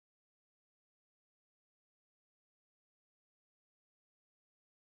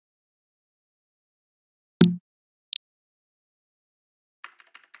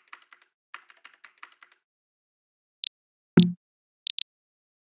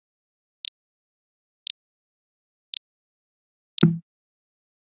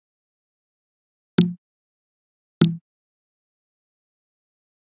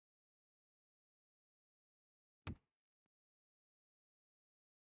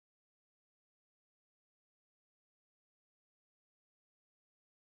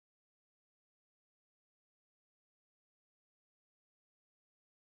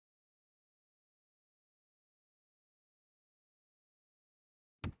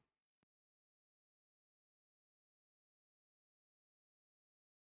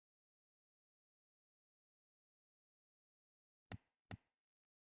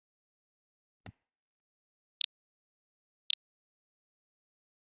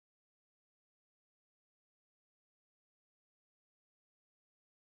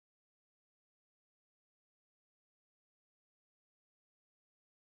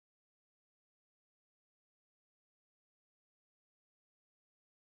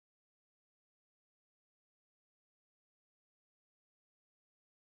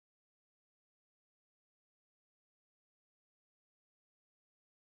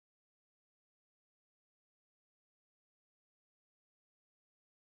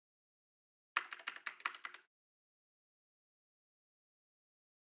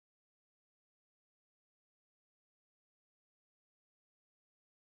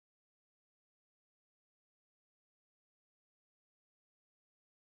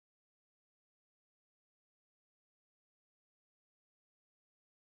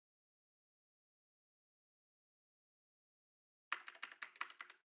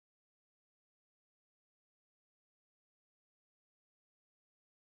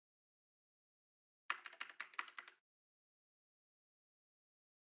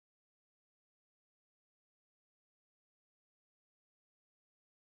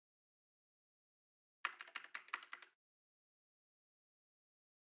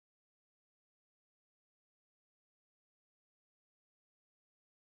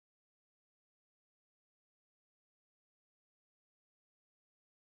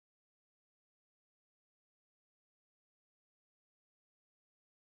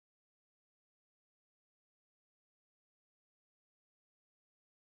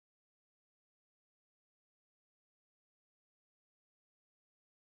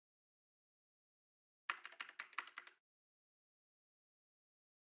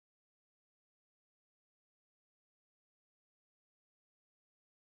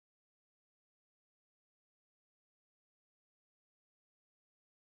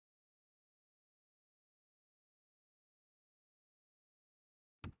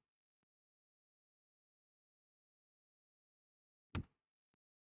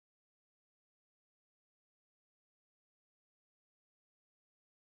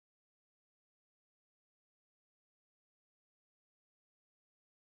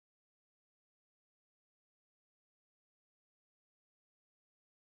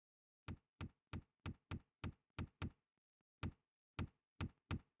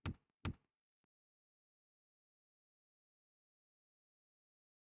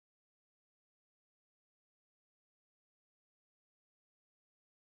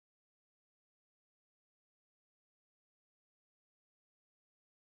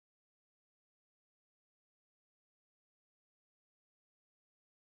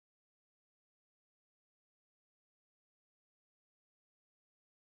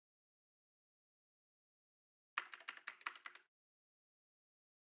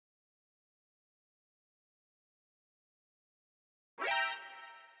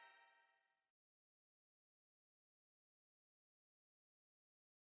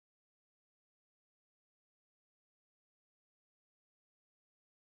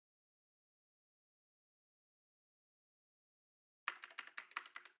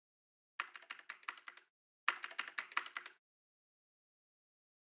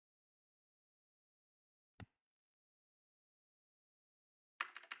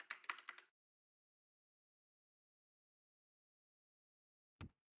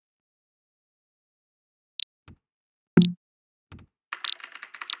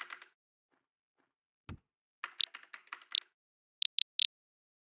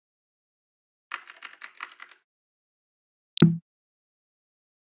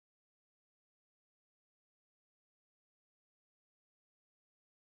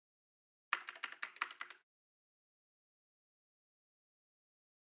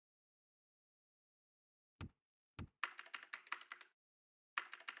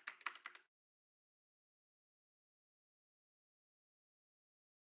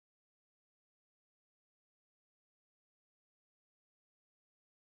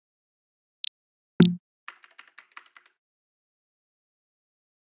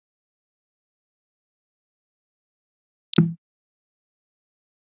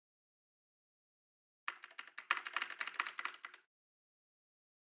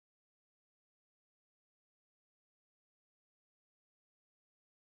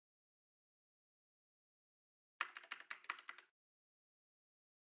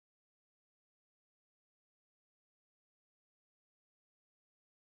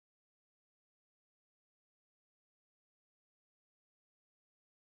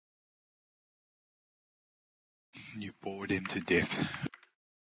You bored him to death.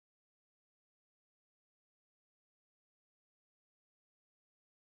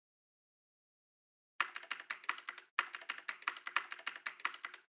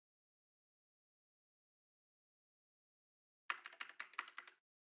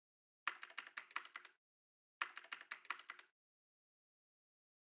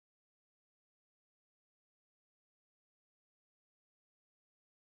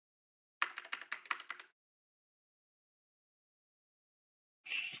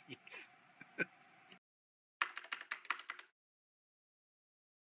 Jeez.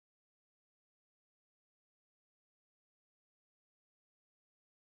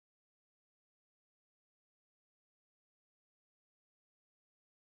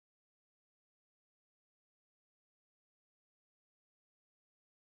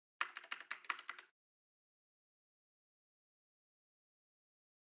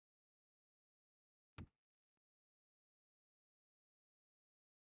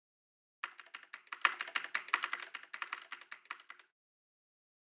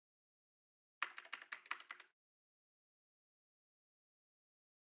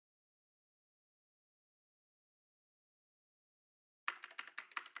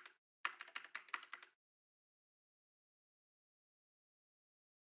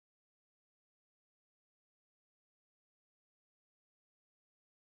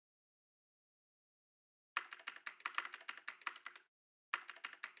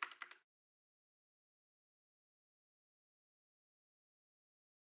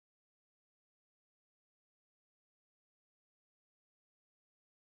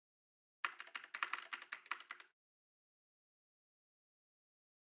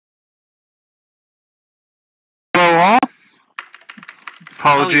 Hello all.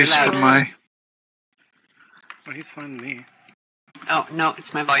 Apologies Oh, for my... Oh, he's fine with me. Oh, no,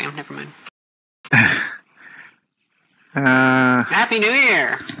 it's my volume. Never mind. uh, Happy New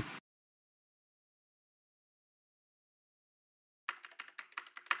Year!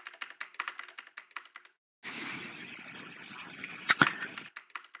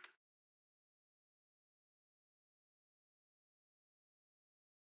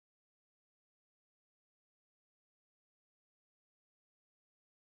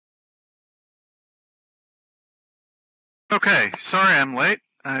 okay, sorry I'm late.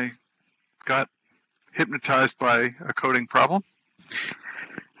 I got hypnotized by a coding problem.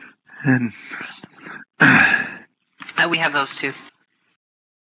 And We have those too.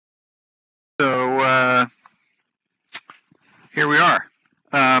 so here we are.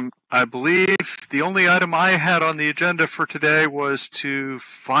 I believe the only item I had on the agenda for today was to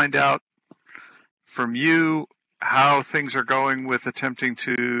find out from you how things are going with attempting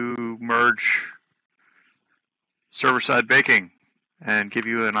to merge server-side baking and give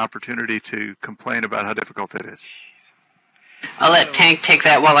you an opportunity to complain about how difficult it is. I'll let Tank take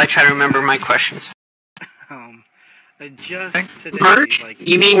that while I try to remember my questions. Just today, Merge? like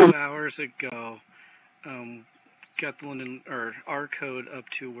You mean 2 hours ago, got the Linden, or our code up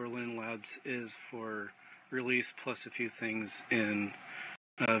to where Linden Labs is for release, plus a few things in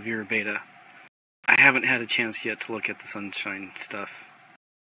Viewer Beta. I haven't had a chance yet to look at the Sunshine stuff.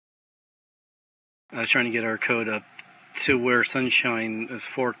 I was trying to get our code up to where Sunshine is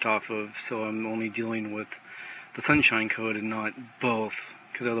forked off of, so I'm only dealing with the Sunshine code and not both,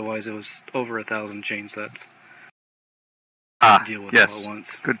 because otherwise it was over 1,000 chain sets to deal with yes. all at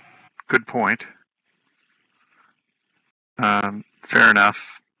once. Good point. Fair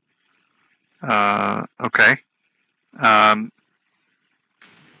enough. Okay. I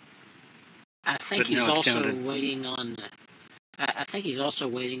think But he's now it's also down to- waiting on. I think he's also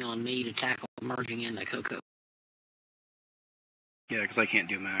waiting on me to tackle merging in the Cocoa. Yeah, because I can't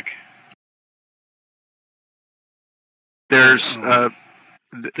do Mac. There's There's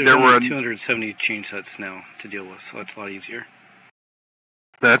there only were 270 chain sets now to deal with, so it's a lot easier.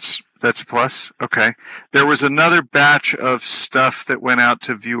 that's a plus. Okay. There was another batch of stuff that went out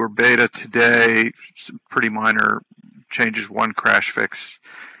to viewer beta today. Some pretty minor changes. One crash fix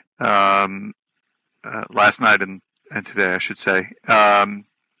last night and today, I should say. And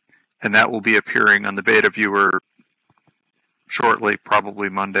that will be appearing on the beta viewer shortly, probably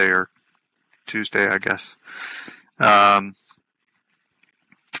Monday or Tuesday, I guess.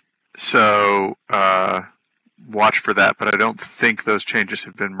 So watch for that, but I don't think those changes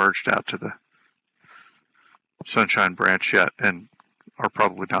have been merged out to the Sunshine branch yet, and are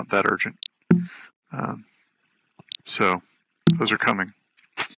probably not that urgent. So those are coming.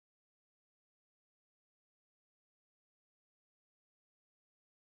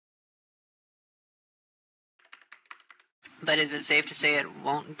 But is it safe to say it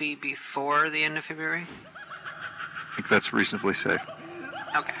won't be before the end of February? I think that's reasonably safe.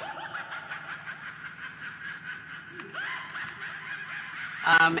 Okay.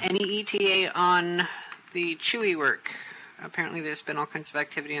 Any ETA on the Chewy work? Apparently there's been all kinds of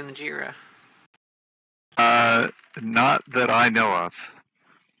activity on the JIRA. Not that I know of.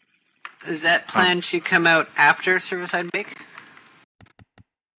 Is that planned to come out after Server-Side Bake?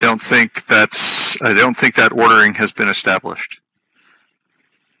 I don't think that ordering has been established.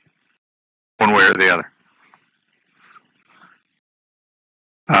 One way or the other.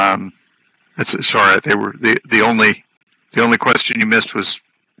 Sorry, they were the only question you missed was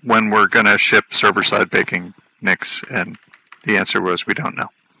when we're gonna ship server-side baking Nix, and the answer was we don't know.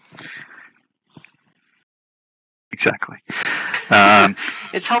 Exactly.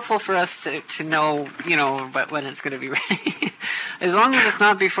 It's helpful for us to know, when it's going to be ready. As long as it's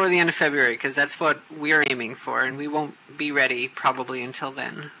not before the end of February, because that's what we're aiming for, and we won't be ready probably until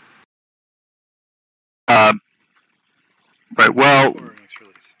then. Right. Well.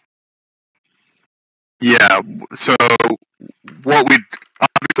 Yeah. So what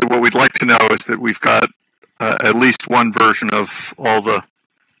we'd like to know is that we've got at least one version of all the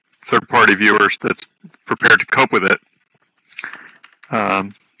third-party viewers that's prepared to cope with it,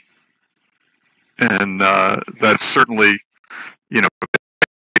 and that's certainly,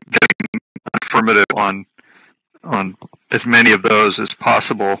 getting affirmative on as many of those as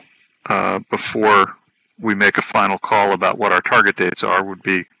possible before we make a final call about what our target dates are would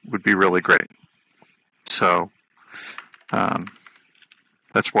be really great. So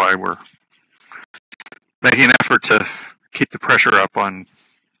that's why we're making an effort to keep the pressure up on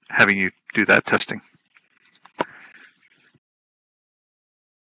having you do that testing.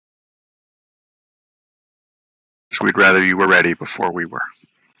 So we'd rather you were ready before we were.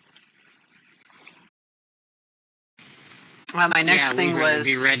 Well, my next thing was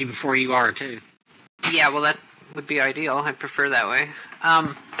be ready before you are too. Yeah, well, that would be ideal. I'd prefer that way.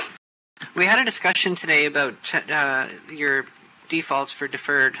 We had a discussion today about your defaults for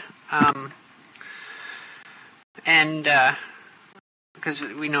deferred, and because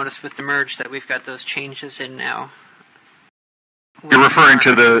we noticed with the merge that we've got those changes in now. You're referring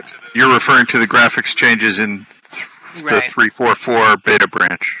to the graphics changes in the 344 beta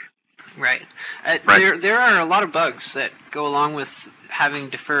branch. Right. There are a lot of bugs that go along with having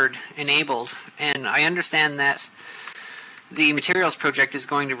deferred enabled, and I understand that the materials project is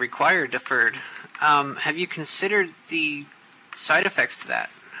going to require deferred. Have you considered the side effects to that?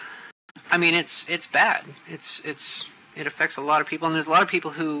 I mean, it's bad. It affects a lot of people, and there's a lot of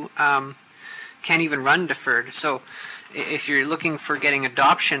people who can't even run deferred. So if you're looking for getting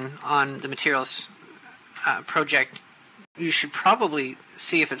adoption on the materials project, you should probably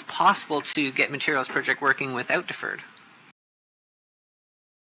see if it's possible to get materials project working without deferred.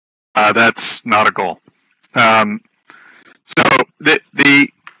 That's not a goal. So the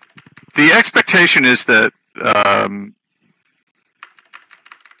expectation is that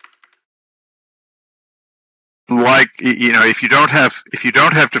if you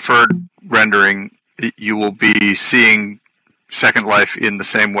don't have deferred rendering, you will be seeing Second Life in the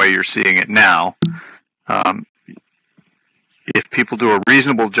same way you're seeing it now. If people do a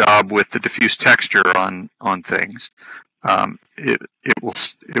reasonable job with the diffuse texture on things, it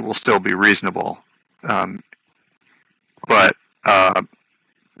will still be reasonable. But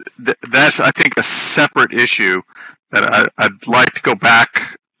that's, I think, a separate issue that I'd like to go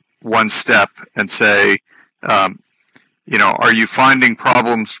back one step and say, are you finding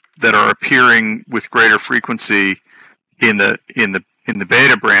problems that are appearing with greater frequency in the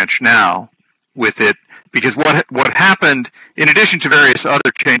beta branch now with it? Because what happened, in addition to various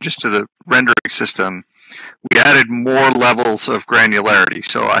other changes to the rendering system, we added more levels of granularity.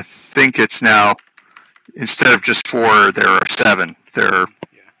 So I think it's now, instead of just 4, there are 7. There are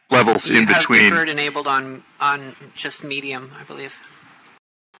levels in between. You have deferred enabled on just medium, I believe.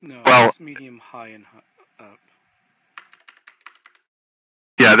 No, well, it's medium, high, and up.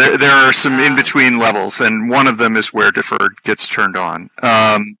 Yeah, there are some in between levels, and one of them is where deferred gets turned on,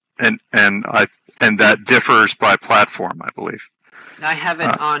 and that differs by platform, I believe. I have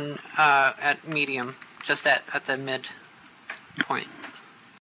it on at medium, just at the mid point.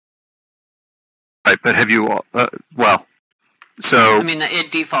 Right, but have you? So I mean,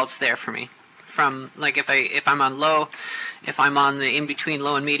 it defaults there for me. From like if I'm on low, if I'm on the in between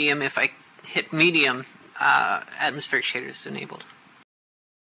low and medium, if I hit medium, atmospheric shader is enabled.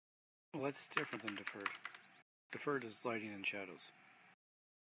 Well, that's different than deferred. Deferred is lighting and shadows.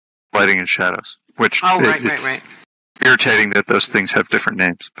 Lighting and shadows, which right. Irritating that those things have different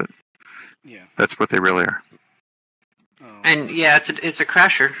names, but yeah, that's what they really are. And yeah, it's a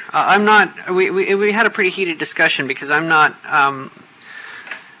crasher. I'm not. We had a pretty heated discussion because I'm not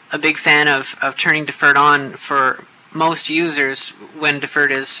a big fan of turning deferred on for most users when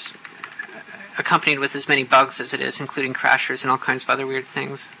deferred is accompanied with as many bugs as it is, including crashers and all kinds of other weird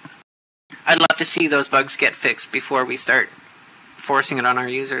things. I'd love to see those bugs get fixed before we start forcing it on our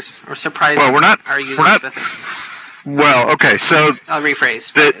users or surprising our users with it. Well, okay, so I'll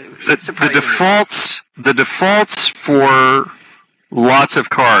rephrase. The defaults for lots of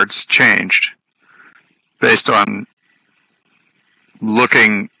cards changed based on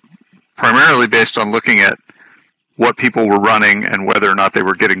primarily based on looking at what people were running and whether or not they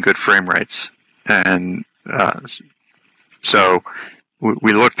were getting good frame rates. And so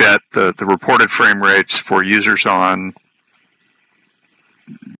we looked at the reported frame rates for users on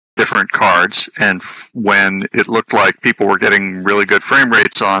different cards, and when it looked like people were getting really good frame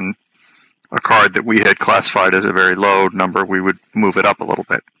rates on a card that we had classified as a very low number, we would move it up a little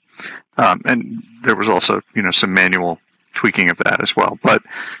bit. And there was also, some manual tweaking of that as well. But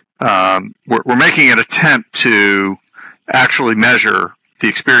we're making an attempt to actually measure the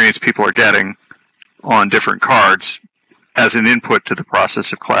experience people are getting on different cards as an input to the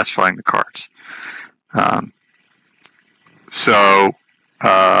process of classifying the cards. Yeah,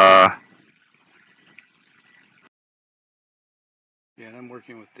 and I'm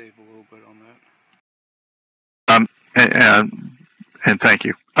working with Dave a little bit on that. And thank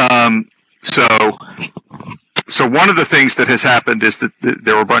you. So one of the things that has happened is that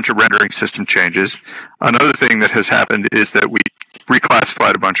there were a bunch of rendering system changes. Another thing that has happened is that we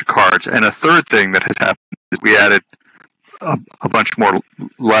reclassified a bunch of cards. And a third thing that has happened is we added a bunch more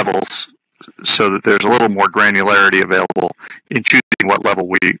levels so that there's a little more granularity available in choosing what level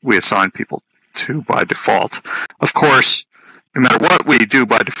we assign people to by default. Of course, no matter what we do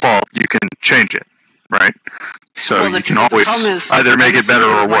by default, you can change it, right? So you can always either make it better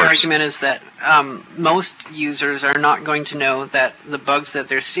or worse. My argument is that most users are not going to know that the bugs that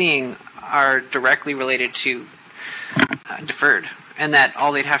they're seeing are directly related to deferred, and that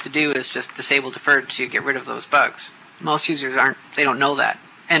all they'd have to do is just disable deferred to get rid of those bugs. Most users they don't know that.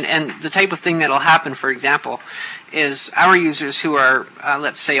 And the type of thing that'll happen, for example, is our users who are,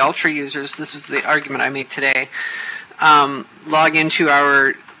 let's say, ultra users, this is the argument I make today, log into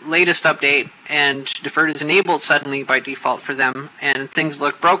our latest update and deferred is enabled suddenly by default for them, and things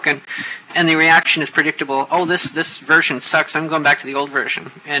look broken, and the reaction is predictable. Oh, this version sucks, I'm going back to the old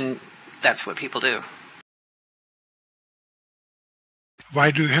version. And that's what people do.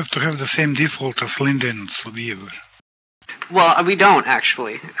 Why do you have to have the same default as Linden's viewer? Well, we don't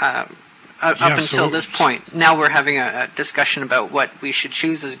actually. Up until this point, now we're having a discussion about what we should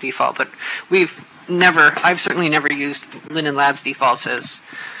choose as a default. But I've certainly never used Linden Labs defaults as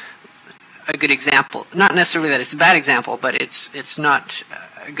a good example. Not necessarily that it's a bad example, but it's not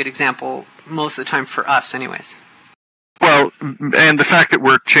a good example most of the time for us, anyways. Well, and the fact that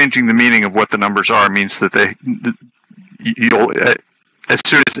we're changing the meaning of what the numbers are means that you'll. As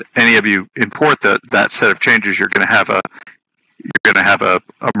soon as any of you import that set of changes, you're going to have a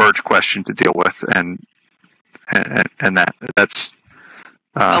merge question to deal with, and that's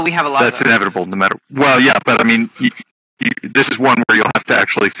we have a lot. That's inevitable, no matter. Well, yeah, but I mean, this is one where you'll have to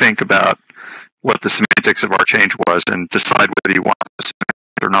actually think about what the semantics of our change was and decide whether you want the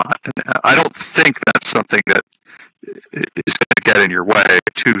semantics or not. And I don't think that's something that is going to get in your way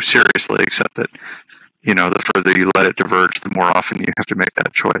too seriously, except that. The further you let it diverge, the more often you have to make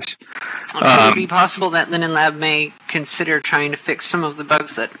that choice. Could it be possible that Linden Lab may consider trying to fix some of the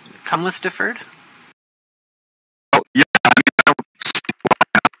bugs that come with deferred? Well, yeah, I don't see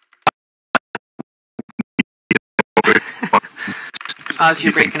why. So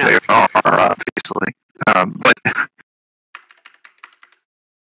you're breaking up. They are, obviously. But...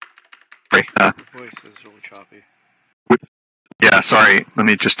 The voice is really choppy. Yeah, sorry. Let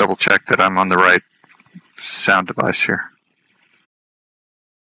me just double check that I'm on the right sound device here.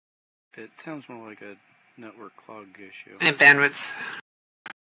 It sounds more like a network clog issue. And bandwidth.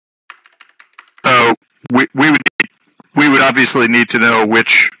 So we would obviously need to know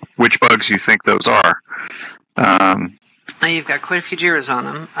which bugs you think those are. You've got quite a few JIRAs on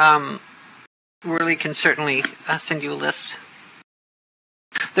them. Worley can certainly send you a list.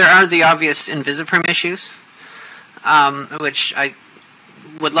 There are the obvious Invisiprim issues, which I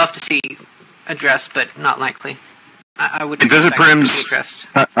would love to see addressed, but not likely. I would Invisiprims,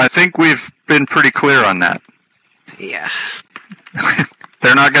 I think we've been pretty clear on that. Yeah.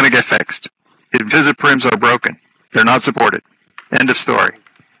 They're not going to get fixed. Invisiprims are broken. They're not supported. End of story.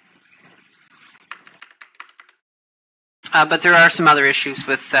 But there are some other issues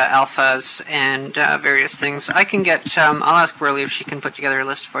with alphas and various things. I can get. I'll ask Whirly if she can put together a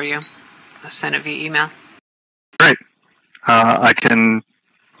list for you. I'll send it via email. Great. I can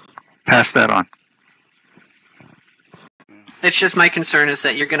pass that on. It's just my concern is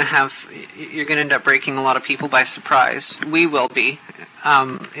that you're going to end up breaking a lot of people by surprise. We will be,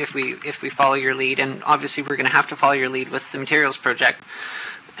 if we follow your lead, and obviously we're going to have to follow your lead with the materials project,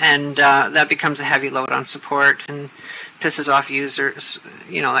 and that becomes a heavy load on support and pisses off users,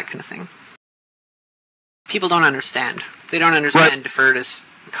 that kind of thing. People don't understand. They don't understand right. deferred is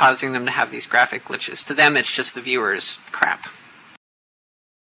causing them to have these graphic glitches. To them, it's just the viewer's crap.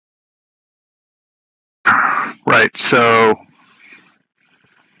 Right. So.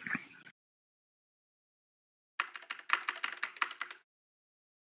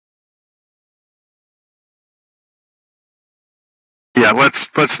 Yeah, let's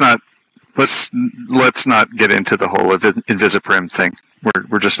not get into the whole Invisiprim thing.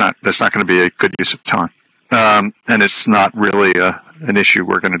 We're just not. That's not going to be a good use of time, and it's not really an issue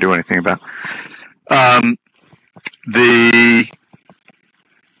we're going to do anything about.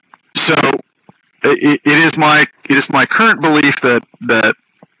 So it is my current belief that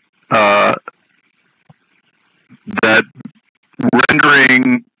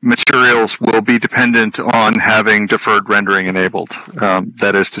rendering materials will be dependent on having deferred rendering enabled.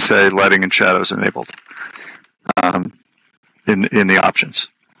 That is to say, lighting and shadows enabled in the options.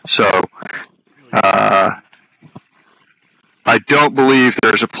 So I don't believe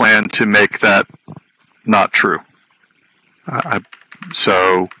there's a plan to make that not true. On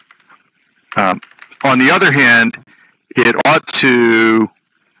the other hand, it ought to.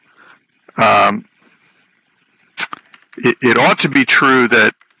 It ought to be true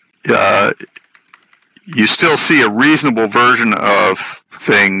that you still see a reasonable version of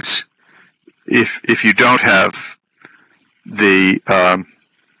things if you don't have the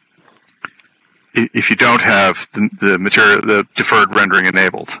material, the deferred rendering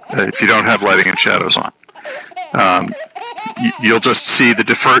enabled. If you don't have lighting and shadows on, you'll just see the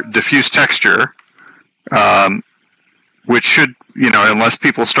diffuse texture, which should, unless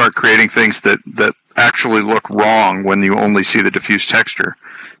people start creating things that actually look wrong when you only see the diffuse texture,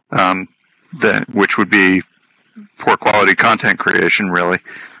 which would be poor quality content creation, really.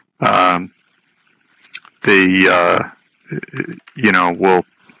 We'll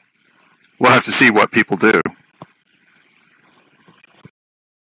have to see what people do.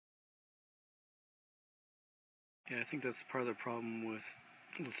 Yeah, I think that's part of the problem with,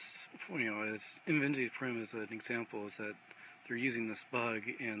 as Invisiprim as an example, is that they're using this bug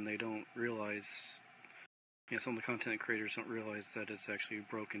and they don't realize, some of the content creators don't realize that it's actually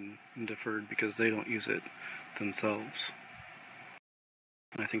broken and deferred because they don't use it themselves.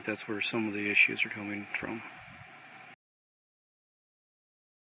 And I think that's where some of the issues are coming from.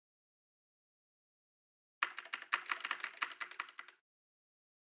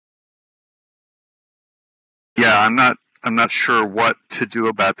 Yeah, I'm not sure what to do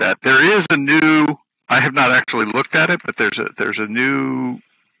about that. There is a new. I have not actually looked at it, but there's a new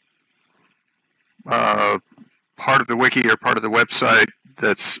part of the wiki or part of the website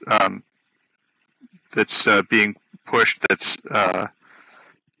that's being pushed. That's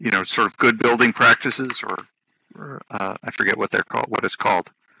sort of good building practices, or I forget what they're called. What it's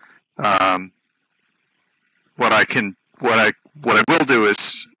called. What I will do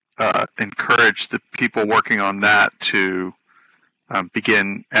is encourage the people working on that to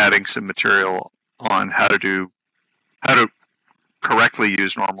begin adding some material on how to correctly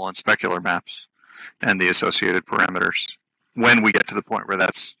use normal and specular maps and the associated parameters when we get to the point where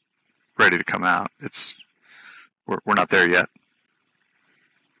that's ready to come out. We're not there yet.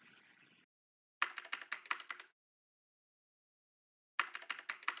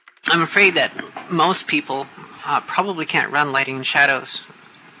 I'm afraid that most people probably can't run lighting and shadows,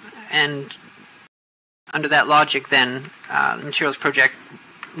 and under that logic, then the materials project,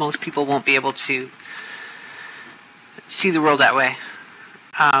 most people won't be able to see the world that way.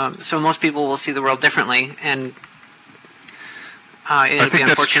 So most people will see the world differently, and it'll be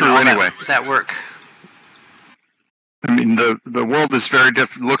unfortunate all that work. I mean, the world is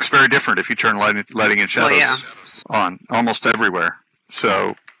looks very different if you turn lighting and shadows on almost everywhere.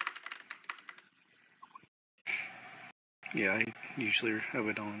 So. Yeah, I usually have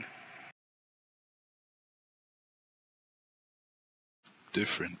it on.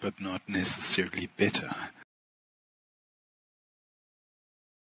 Different, but not necessarily better.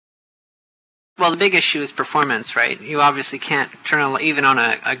 Well, the big issue is performance, right? You obviously can't turn on, even on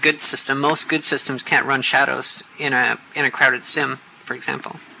a good system. Most good systems can't run shadows in a crowded sim, for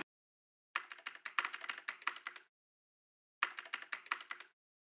example.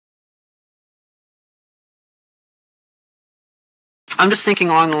 I'm just thinking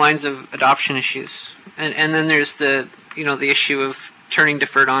along the lines of adoption issues, and then there's the the issue of turning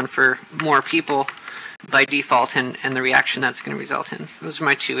deferred on for more people by default, and the reaction that's going to result in. Those are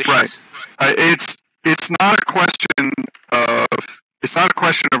my two issues. Right. It's not a question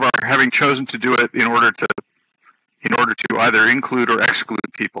of our having chosen to do it in order to either include or exclude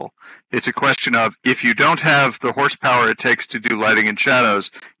people. It's a question of, if you don't have the horsepower it takes to do lighting and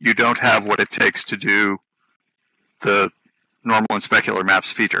shadows, you don't have what it takes to do the normal and specular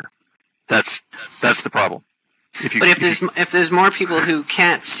maps feature. That's the problem. If there's more people who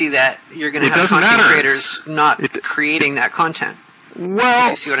can't see that, you're going to have content creators not creating that content.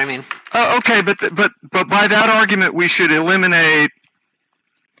 Well, you see what I mean? Okay, but by that argument, we should eliminate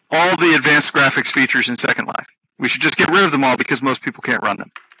all the advanced graphics features in Second Life. We should just get rid of them all because most people can't run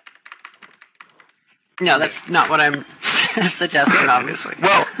them. No, that's not what I'm suggesting, obviously.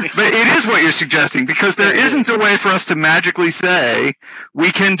 Well, but it is what you're suggesting, because there isn't a way for us to magically say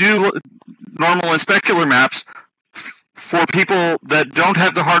we can do normal and specular maps for people that don't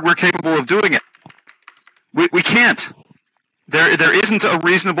have the hardware capable of doing it. We can't. There isn't a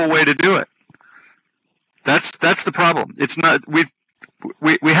reasonable way to do it. That's the problem. It's not we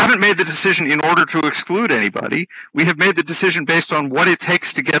haven't made the decision in order to exclude anybody. We have made the decision based on what it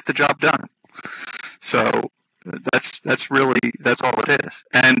takes to get the job done. So that's all it is.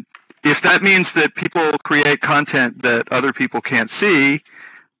 And if that means that people create content that other people can't see,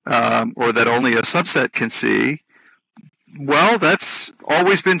 or that only a subset can see, well, that's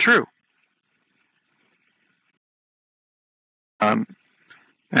always been true. And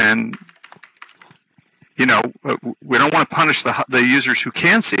we don't want to punish the users who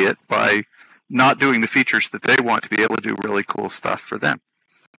can see it by not doing the features that they want to be able to do really cool stuff for them.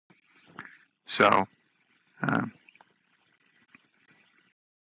 So,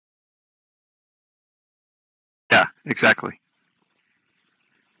 yeah, exactly.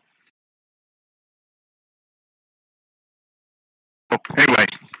 Anyway,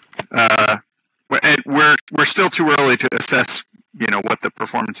 we're still too early to assess, what the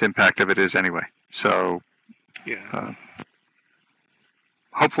performance impact of it is anyway. So, yeah.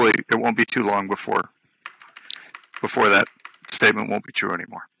 Hopefully, it won't be too long before that statement won't be true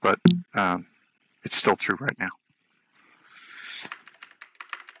anymore. But it's still true right now.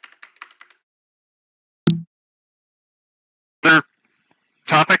 Other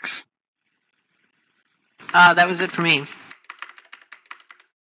topics? That was it for me.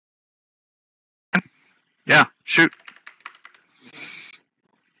 Yeah, shoot.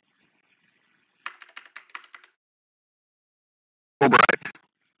 Fulbright.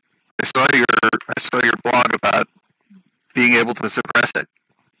 I saw your blog about being able to suppress it.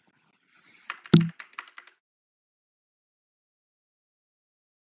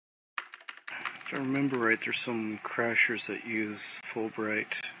 If I remember right, there's some crashers that use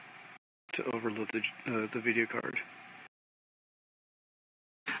Fulbright to overload the video card.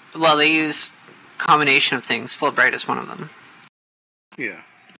 Well, they use a combination of things. Fulbright is one of them. Yeah.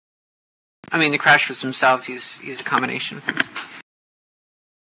 I mean, the crashers themselves use a combination of things.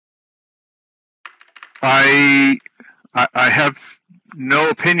 I have no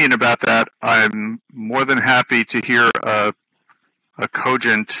opinion about that. I'm more than happy to hear a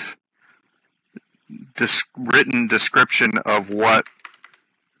cogent written description of what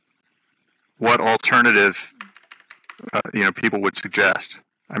alternative people would suggest.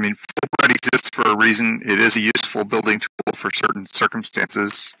 I mean, Fulbright exists for a reason. It is a useful building tool for certain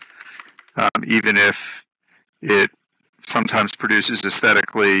circumstances, even if it sometimes produces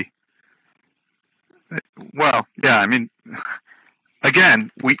aesthetically. Well, yeah, I mean,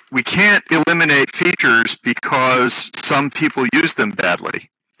 again, we can't eliminate features because some people use them badly.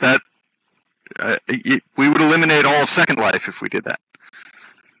 That we would eliminate all of Second Life if we did that.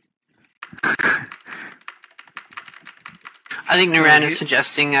 I think Naran is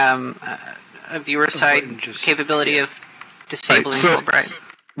suggesting a viewer-side capability of disabling Fulbright.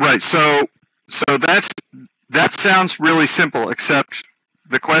 Right. So that sounds really simple, except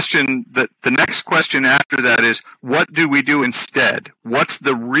the next question after that is, what do we do instead? What's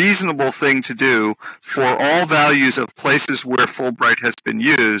the reasonable thing to do for all values of places where Fulbright has been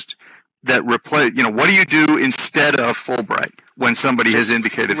used that replace, what do you do instead of Fulbright when somebody has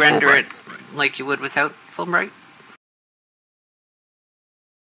indicated render Fulbright? It like you would without Fulbright?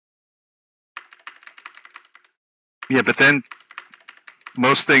 Yeah, but then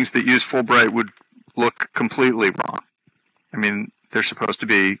most things that use Fulbright would look completely wrong. I mean, they're supposed to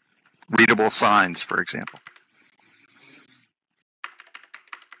be readable signs, for example.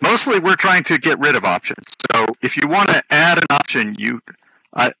 Mostly we're trying to get rid of options. So if you want to add an option,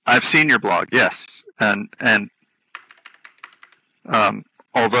 I've seen your blog, yes. And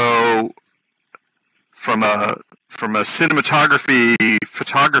Although from a photography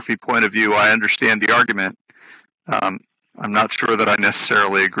point of view, I understand the argument. I'm not sure that I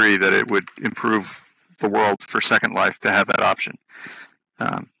necessarily agree that it would improve the world for Second Life to have that option.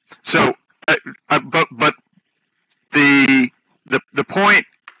 But the point,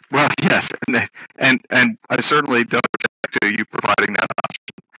 well, yes, and I certainly don't object to you providing that option.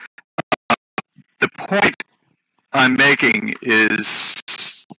 The point I'm making is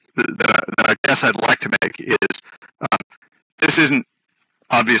that I guess I'd like to make is this isn't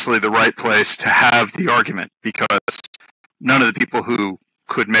obviously the right place to have the argument, because none of the people who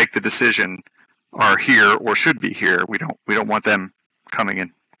could make the decision are here or should be here. We don't want them coming in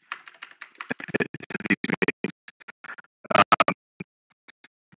to these meetings.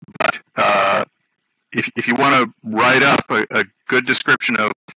 But if you want to write up a good description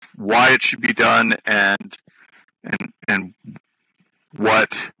of why it should be done and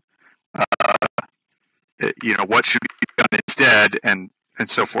what what should be done instead and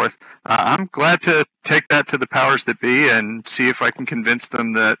so forth, I'm glad to take that to the powers that be and see if I can convince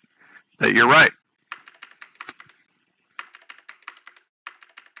them that you're right.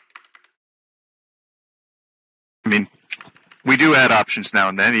 I mean, we do add options now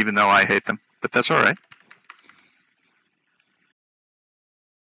and then, even though I hate them, but that's all right.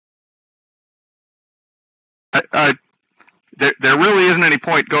 There really isn't any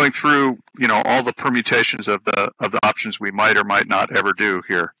point going through, all the permutations of the options we might or might not ever do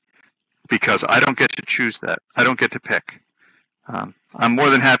here, because I don't get to choose that. I don't get to pick. I'm more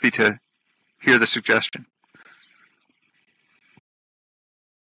than happy to hear the suggestion.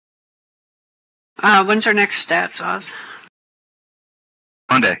 When's our next stats, Oz?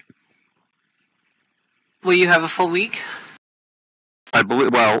 Monday. Will you have a full week? I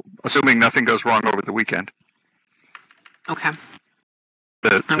believe. Well, assuming nothing goes wrong over the weekend. Okay.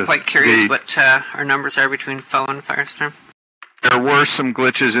 I'm quite curious what our numbers are between Foe and Firestorm. There were some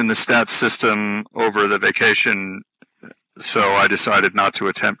glitches in the stats system over the vacation, so I decided not to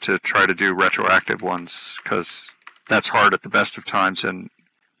attempt to try to do retroactive ones, because that's hard at the best of times and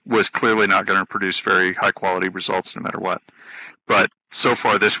was clearly not going to produce very high quality results no matter what. But so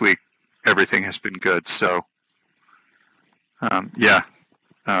far this week, everything has been good. So, yeah.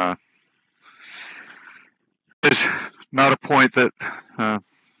 There's not a point that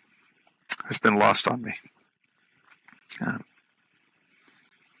has been lost on me.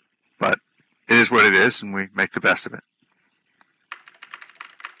 But it is what it is, and we make the best of it.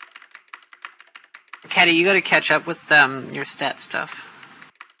 Caddy, you got to catch up with your stat stuff.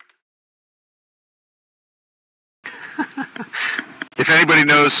 If anybody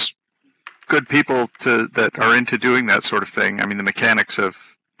knows good people that are into doing that sort of thing, I mean the mechanics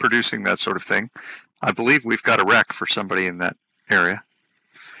of producing that sort of thing, I believe we've got a rec for somebody in that area.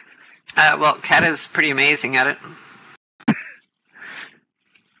 Well, Cat is pretty amazing at it.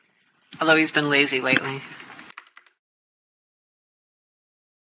 Although he's been lazy lately.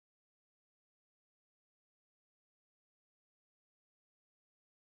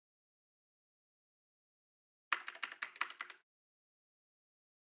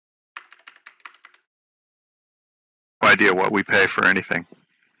 No idea what we pay for anything,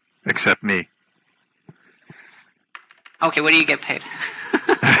 except me. Okay, what do you get paid?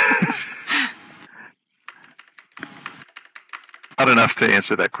 Not enough to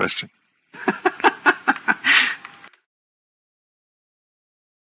answer that question.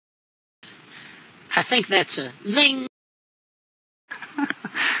 I think that's a zing.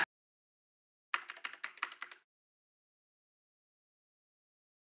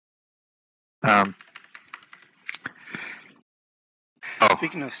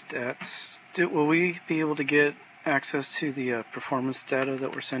 Speaking of stats, will we be able to get access to the performance data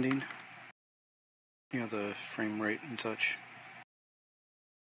that we're sending? The frame rate and such.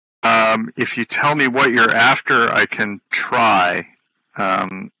 If you tell me what you're after, I can try.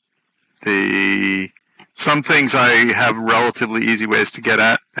 Some things I have relatively easy ways to get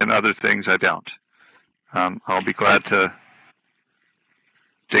at, and other things I don't. I'll be glad to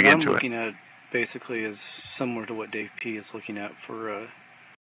dig into it. What I'm looking at basically is similar to what Dave P is looking at for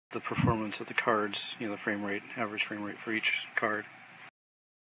the performance of the cards, the frame rate, average frame rate for each card,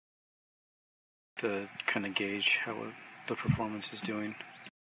 to kind of gauge how the performance is doing.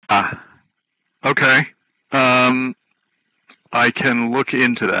 Okay. I can look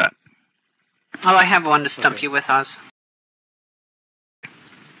into that. Oh, I have one to stump you with, Oz.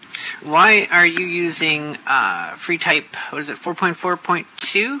 Why are you using FreeType,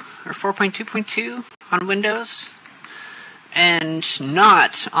 4.4.2 or 4.2.2 on Windows and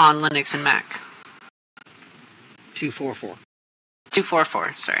not on Linux and Mac? 244.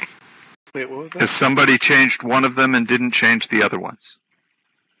 244, sorry. Wait, what was that? Has somebody changed one of them and didn't change the other ones?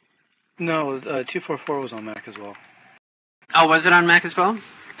 No, 244 was on Mac as well. Oh, was it on Mac as well?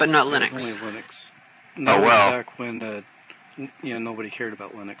 But not It Linux. was only Linux. Oh, well. Back when nobody cared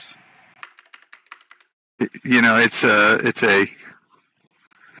about Linux. It's a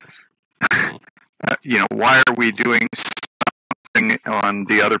why are we doing something on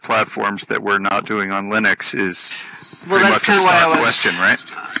the other platforms that we're not doing on Linux is pretty that's much a kind of why I stock was question, right?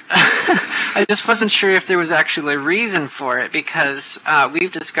 I just wasn't sure if there was actually a reason for it, because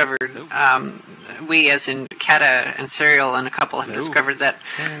we've discovered, we as in Kata and Serial and a couple have discovered that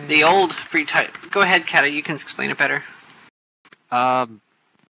the old free type. Go ahead, Kata. You can explain it better. Am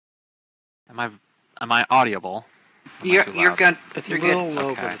I audible? You're good. It's You're a little good. low,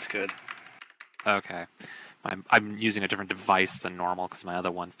 Okay. but it's good. Okay. I'm using a different device than normal because my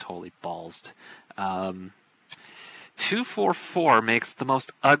other one's totally ballsed. 244 makes the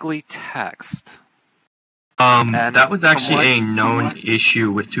most ugly text. And that was actually from a known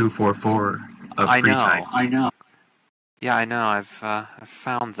issue with 244 of I free know. type. I know. Yeah, I know. I've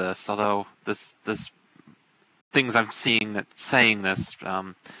found this. Although this things I'm seeing that saying this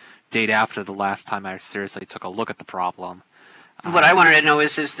date after the last time I seriously took a look at the problem. What I wanted to know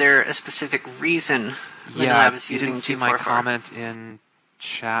is there a specific reason Yeah, Linux is you using didn't see my 244? comment in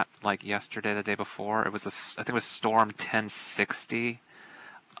chat like yesterday, the day before. It was I think it was Storm 1060.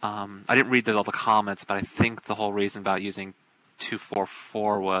 I didn't read all the comments, but I think the whole reason about using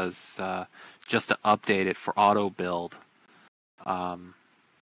 244 was just to update it for auto build.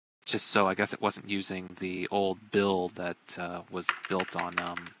 Just so I guess it wasn't using the old build that was built on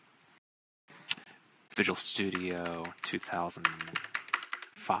Visual Studio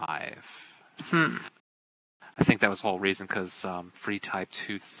 2005. I think that was the whole reason, because FreeType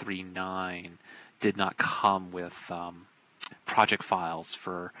 239 did not come with project files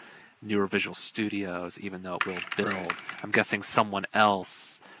for newer Visual Studios, even though it will build. Right. I'm guessing someone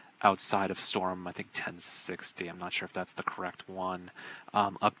else outside of Storm, I think 1060, I'm not sure if that's the correct one,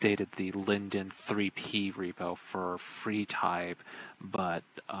 updated the Linden 3P repo for FreeType, but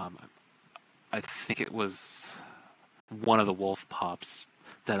I think it was one of the Wolf Pups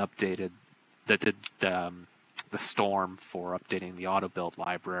that did the Storm for updating the auto build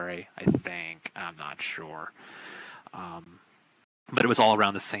library, I think. I'm not sure. But it was all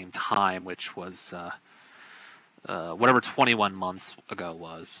around the same time, which was whatever 21 months ago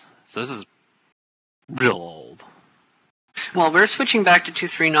was. So this is real old. Well, we're switching back to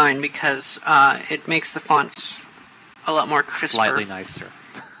 239 because it makes the fonts a lot more crisper. Slightly nicer.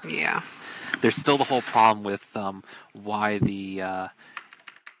 Yeah. There's still the whole problem with why the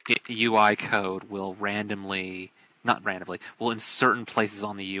UI code will will in certain places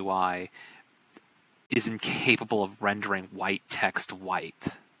on the UI is incapable of rendering white text white.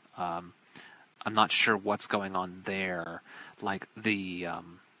 I'm not sure what's going on there. Like the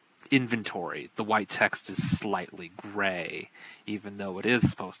inventory, the white text is slightly gray, even though it is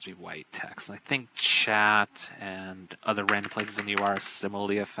supposed to be white text. And I think chat and other random places in the UI are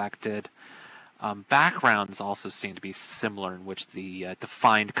similarly affected. Backgrounds also seem to be similar, in which the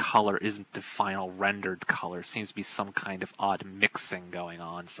defined color isn't the final rendered color. It seems to be some kind of odd mixing going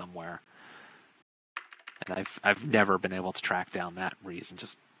on somewhere. And I've never been able to track down that reason,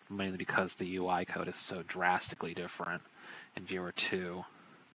 just mainly because the UI code is so drastically different in Viewer 2.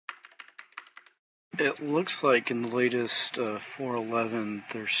 It looks like in the latest 4.11,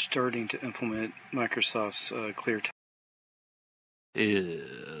 they're starting to implement Microsoft's Clear.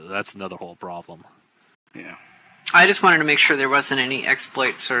 That's another whole problem. Yeah. I just wanted to make sure there wasn't any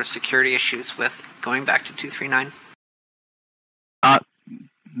exploits or security issues with going back to 239.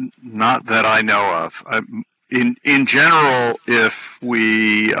 Not that I know of. In general, if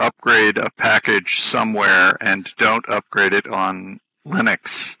we upgrade a package somewhere and don't upgrade it on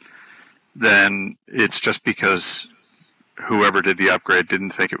Linux, then it's just because whoever did the upgrade didn't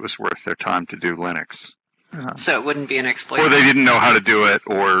think it was worth their time to do Linux. So it wouldn't be an exploit. Or they didn't know how to do it,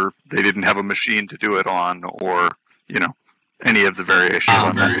 or they didn't have a machine to do it on, or, any of the variations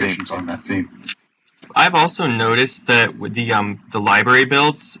on that theme. I've also noticed that with the library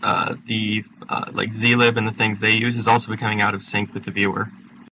builds, like zlib and the things they use is also becoming out of sync with the viewer.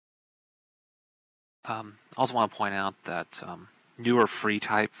 I also want to point out that newer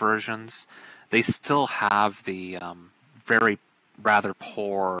FreeType versions, they still have the rather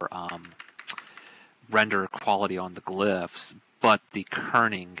poor render quality on the glyphs, but the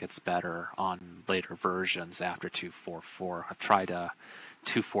kerning gets better on later versions after 2.4.4. I've tried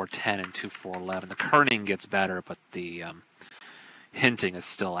 2.4.10 and 2.4.11. The kerning gets better, but the hinting is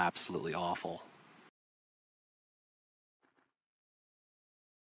still absolutely awful.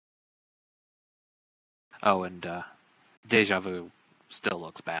 Oh, and Deja Vu still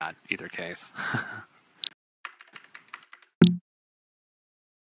looks bad, either case.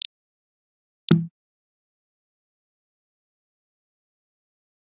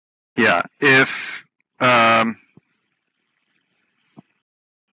 Yeah, if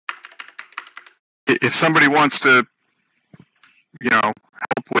somebody wants to, help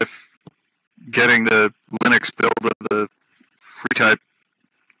with getting the Linux build of the FreeType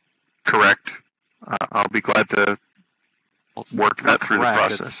correct, I'll be glad to work that through the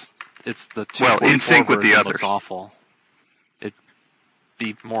process. It's the in sync with the others. Looks awful. It'd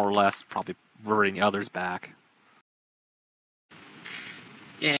be more or less probably reverting the others back.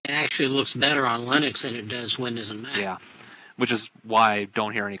 Yeah, it actually looks better on Linux than it does Windows and Mac. Yeah, which is why I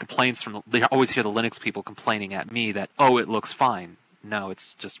don't hear any complaints from. They always hear the Linux people complaining at me that, oh, it looks fine. No,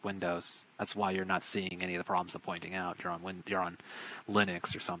 it's just Windows. That's why you're not seeing any of the problems I'm pointing out. You're on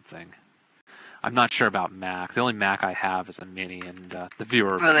Linux or something. I'm not sure about Mac. The only Mac I have is a Mini, and the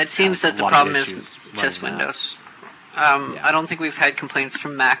viewer. Well, it seems that the problem is just Windows. Yeah. I don't think we've had complaints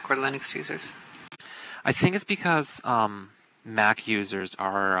from Mac or Linux users. I think it's because Mac users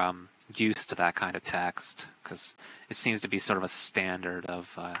are used to that kind of text, because it seems to be sort of a standard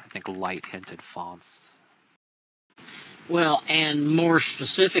of, I think, light-hinted fonts. Well, and more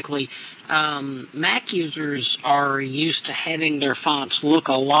specifically, Mac users are used to having their fonts look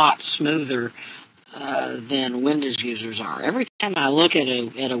a lot smoother than Windows users are. Every time I look at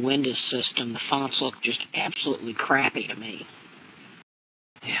a Windows system, the fonts look just absolutely crappy to me.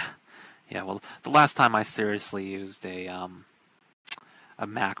 Yeah. Well, the last time I seriously used a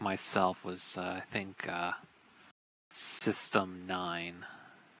Mac myself was, I think, System 9.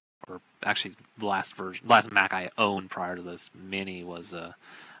 Or actually, the last Mac I owned prior to this Mini was, I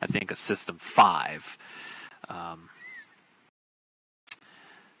think, a System 5.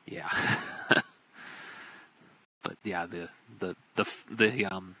 Yeah. But yeah, the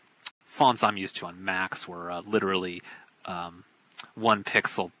fonts I'm used to on Macs were literally 1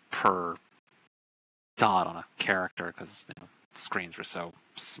 pixel per dot on a character, because screens were so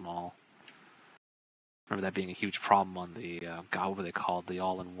small. Remember that being a huge problem on the, what were they called? The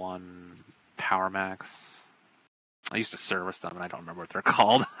all-in-one Power Macs? I used to service them, and I don't remember what they're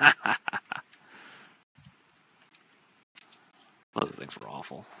called. Those things were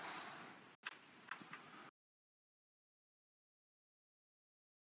awful.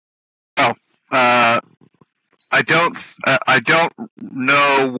 Well, I don't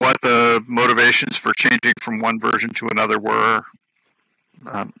know what the motivations for changing from one version to another were.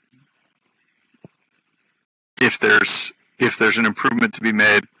 If there's an improvement to be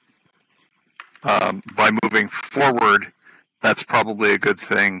made by moving forward, that's probably a good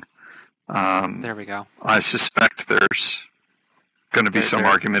thing. There we go. I suspect there's going to be some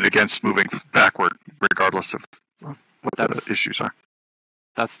argument against moving backward, regardless of what the issues are.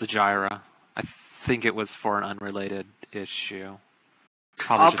 That's the Jira. I think it was for an unrelated issue.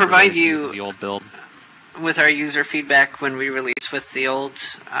 I'll provide you the old build with our user feedback when we release with the old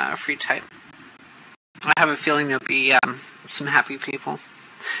FreeType. I have a feeling there'll be some happy people.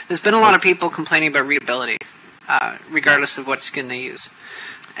 There's been a lot of people complaining about readability, regardless of what skin they use,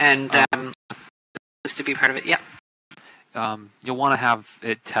 and seems to be part of it. Yeah. You'll want to have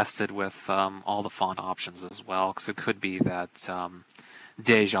it tested with all the font options as well, because it could be that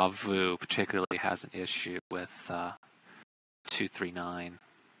Deja Vu particularly has an issue with 239,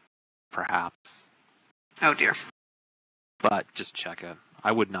 perhaps. Oh dear. But just check it.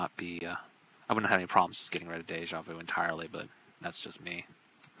 I wouldn't have any problems just getting rid of Deja Vu entirely, but that's just me.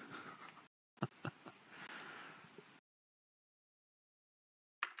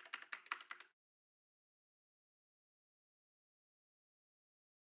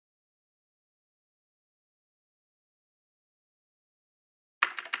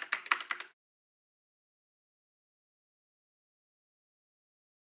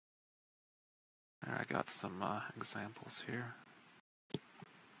 I got some examples here.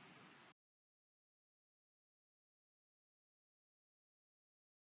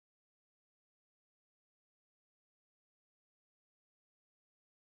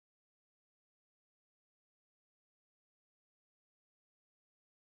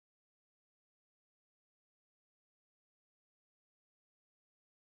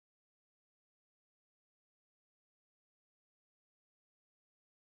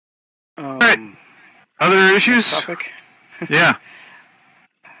 Other issues? Topic? Yeah.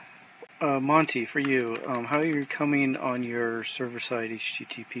 Monty, for you, how are you coming on your server-side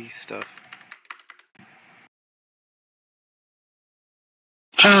HTTP stuff?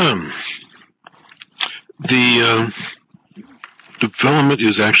 The development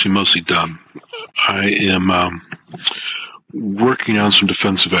is actually mostly done. I am working on some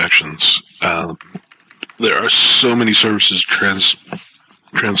defensive actions. There are so many services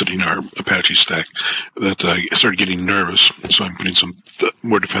transiting our Apache stack that I started getting nervous, so I'm putting some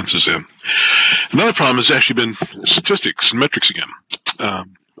more defenses in. Another problem has actually been statistics and metrics again.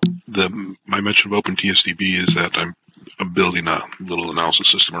 My mention of OpenTSDB is that I'm building a little analysis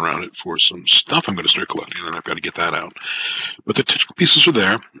system around it for some stuff I'm going to start collecting, and I've got to get that out. But the technical pieces are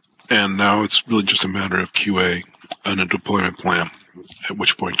there, and now it's really just a matter of QA and a deployment plan, at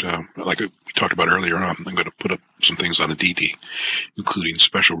which point, like we talked about earlier on, I'm going to put up some things on a DD, including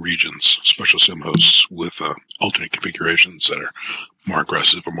special regions, special sim hosts with alternate configurations that are more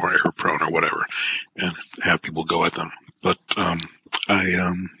aggressive or more error-prone or whatever, and have people go at them. But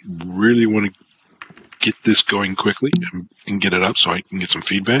I really want to get this going quickly and get it up so I can get some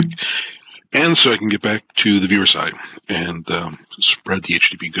feedback, and so I can get back to the viewer side and spread the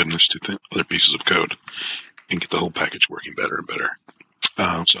HTTP goodness to other pieces of code and get the whole package working better and better.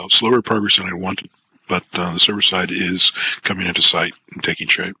 So slower progress than I wanted, but the server side is coming into sight and taking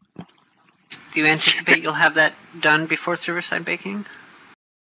shape. Do you anticipate you'll have that done before server-side baking?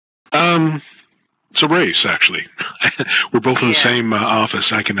 It's a race, actually. We're both in the same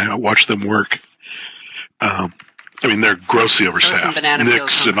office. I can now watch them work. I mean, they're grossly overstaffed.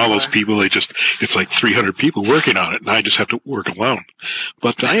 Nix and all those people, it's like 300 people working on it, and I just have to work alone.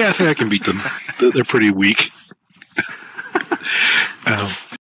 But yeah, I think I can beat them. They're pretty weak.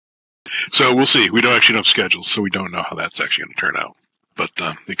 So we'll see. We don't actually have schedules, so we don't know how that's actually going to turn out. But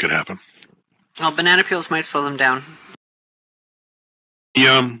it could happen. Well, banana peels might slow them down.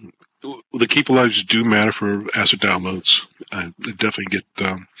 The keep alives do matter for asset downloads. They definitely get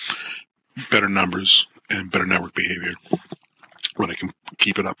better numbers and better network behavior when I can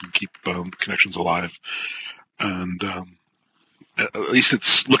keep it up and keep connections alive. And at least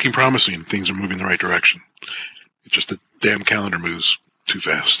it's looking promising. Things are moving in the right direction. It's just the damn calendar moves too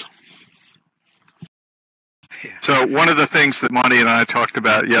fast. So one of the things that Monty and I talked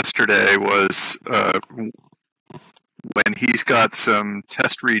about yesterday was when he's got some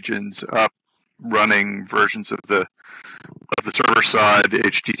test regions up running versions of the server side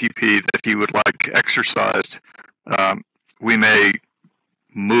HTTP that he would like exercised, we may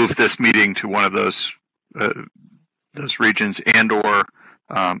move this meeting to one of those regions, and or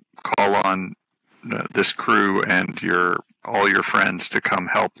call on this crew and all your friends to come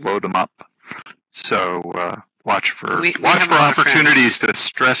help load them up. So watch for opportunities to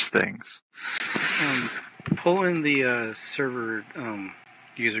stress things. Pull in the server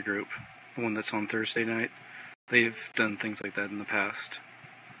user group, the one that's on Thursday night. They've done things like that in the past.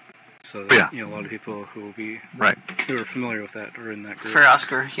 So that, a lot of people who will be who are familiar with that are in that group. For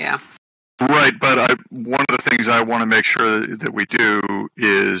Oscar, yeah. Right, but one of the things I want to make sure that we do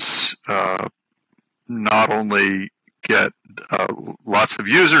is not only get lots of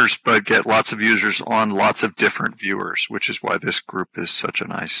users, but get lots of users on lots of different viewers, which is why this group is such a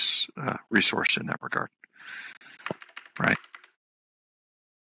nice resource in that regard. Right.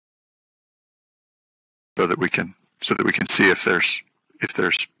 So that we can see if there's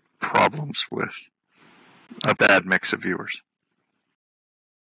problems with a bad mix of viewers.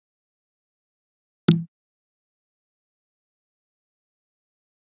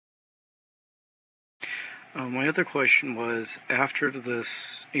 My other question was, after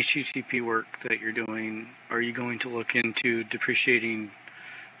this HTTP work that you're doing, are you going to look into depreciating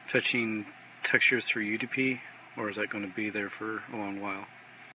fetching textures through UDP, or is that going to be there for a long while?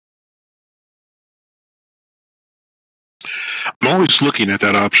 I'm always looking at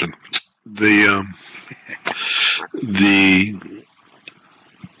that option. The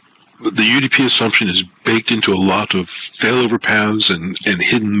UDP assumption is baked into a lot of failover paths and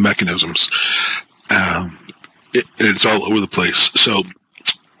hidden mechanisms. It's all over the place. So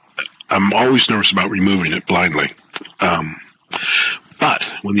I'm always nervous about removing it blindly.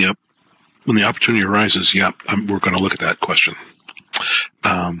 But when the opportunity arises, we're going to look at that question.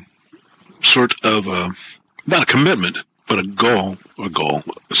 Sort of not a commitment, but a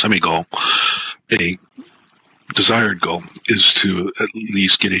semi-goal, a desired goal is to at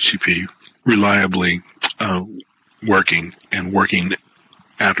least get HTTP reliably working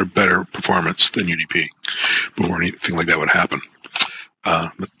at a better performance than UDP before anything like that would happen.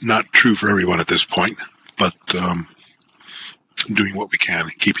 Not true for everyone at this point, but doing what we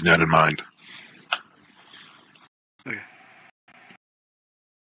can, keeping that in mind. Okay.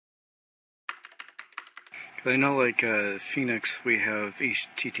 I know, like Phoenix, we have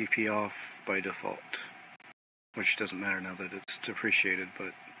HTTP off by default, which doesn't matter now that it's depreciated,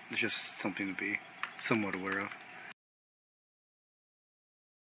 but it's just something to be somewhat aware of.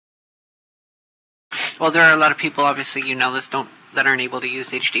 Well, there are a lot of people, obviously, you know this, that aren't able to use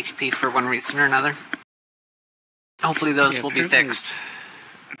HTTP for one reason or another. Hopefully those will be fixed.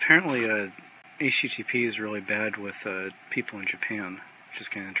 Apparently, HTTP is really bad with people in Japan, which is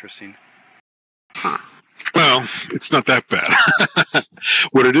kind of interesting. Huh. Well, it's not that bad.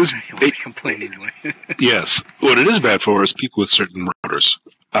 What it is, You complain anyway. yes, what it is bad for is people with certain routers.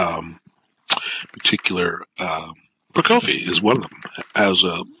 Particular, Prokofy is one of them, as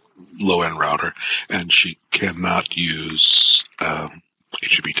a low-end router, and she cannot use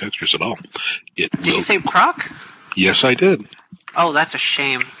HTTP textures at all. Did you say Proc? Yes, I did. Oh, that's a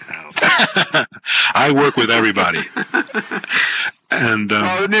shame. I work with everybody. And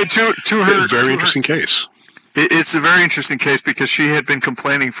to her, very interesting case. It's a very interesting case because she had been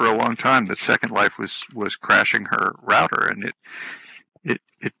complaining for a long time that Second Life was crashing her router, and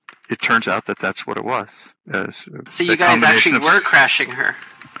it turns out that that's what it was. So you guys actually were crashing her.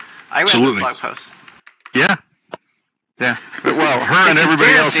 I read this blog post. Yeah. Yeah. Well, her and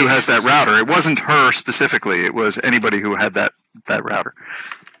everybody else who has that router. It wasn't her specifically. It was anybody who had that router.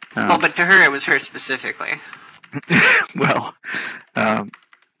 Well, but to her, it was her specifically. Well,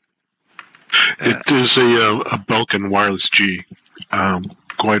 it is a Belkin Wireless G,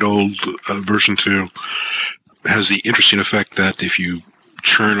 quite old, version 2. Has the interesting effect that if you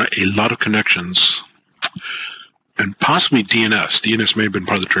churn a lot of connections, and possibly DNS may have been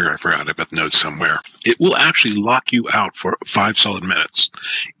part of the trigger, I forgot, I've got the notes somewhere, it will actually lock you out for 5 solid minutes.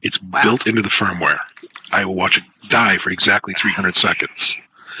 It's built into the firmware. I will watch it die for exactly 300 seconds.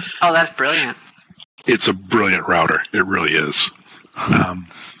 Oh, that's brilliant. It's a brilliant router. It really is. And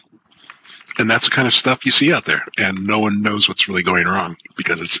that's the kind of stuff you see out there, and no one knows what's really going wrong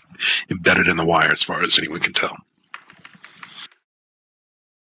because it's embedded in the wire as far as anyone can tell.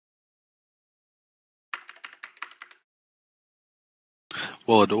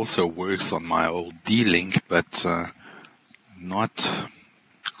 Well, it also works on my old D-Link, but not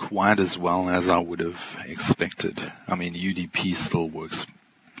quite as well as I would have expected. I mean, UDP still works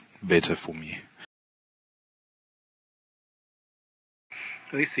better for me.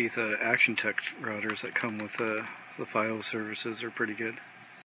 At least these Action Tech routers that come with the file services are pretty good.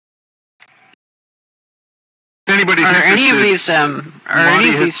 Anybody's are interested, any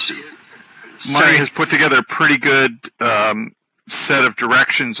of these? Marty has put together a pretty good set of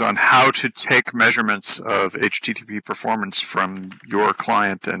directions on how to take measurements of HTTP performance from your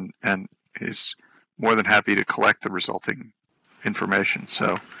client, and is more than happy to collect the resulting information.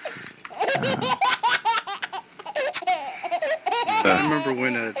 So. I remember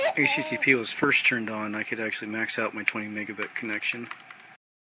when HTTP was first turned on, I could actually max out my 20 megabit connection.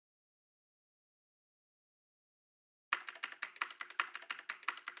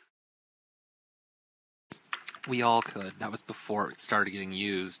 We all could. That was before it started getting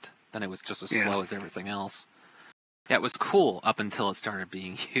used. Then it was just as slow as everything else. Yeah, it was cool up until it started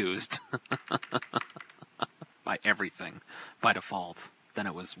being used. By everything. By default. Then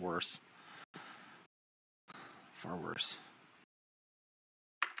it was worse. Far worse.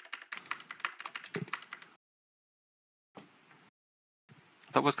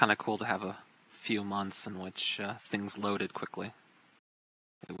 That was kind of cool to have a few months in which things loaded quickly.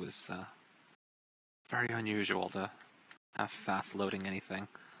 It was very unusual to have fast loading anything.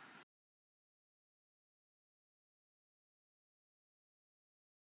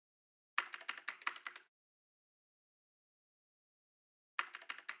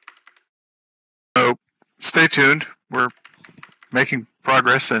 So stay tuned. We're making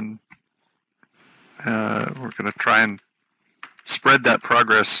progress, and we're going to try and spread that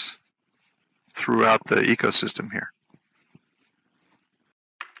progress throughout the ecosystem here.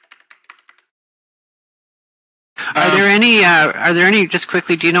 Are there any, just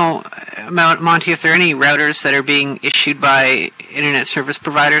quickly, do you know, Monty, if there are any routers that are being issued by internet service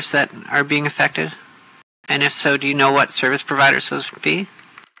providers that are being affected? And if so, do you know what service providers those would be?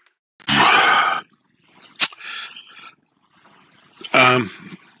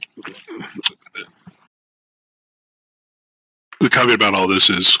 The caveat about all this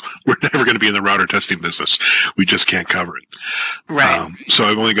is we're never going to be in the router testing business. We just can't cover it. Right. So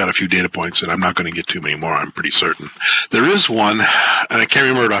I've only got a few data points, and I'm not going to get too many more, I'm pretty certain. There is one, and I can't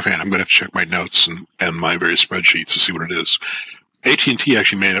remember it offhand. I'm going to have to check my notes and my various spreadsheets to see what it is. AT&T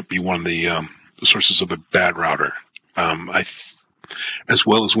actually may not be one of the sources of a bad router, as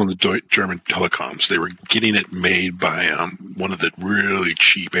well as one of the German telecoms. They were getting it made by one of the really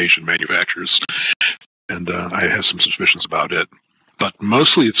cheap Asian manufacturers. And I have some suspicions about it. But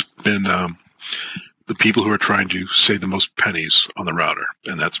mostly it's been the people who are trying to save the most pennies on the router.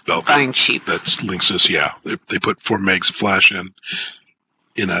 And that's Belkin. Buying cheap. That's Linksys, yeah. They put 4 megs of flash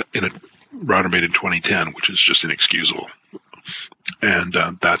in a router made in 2010, which is just inexcusable. And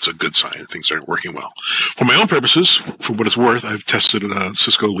that's a good sign. Things are working well. For my own purposes, for what it's worth, I've tested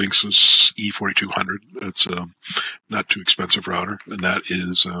Cisco Linksys E4200. It's a not too expensive router, and that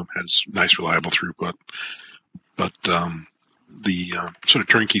is has nice, reliable throughput. But the sort of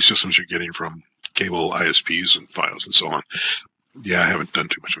turnkey systems you're getting from cable ISPs and files and so on, yeah, I haven't done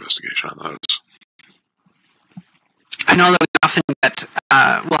too much investigation on those. I know that we often get,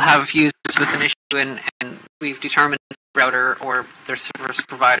 we'll have users with an issue and we've determined the router or their service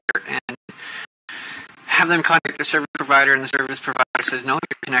provider and have them contact the service provider, and the service provider says, no,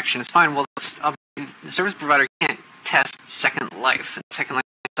 your connection is fine. Well, the service provider can't test Second Life. And Second Life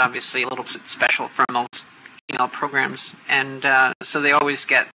is obviously a little bit special from most email programs. And so they always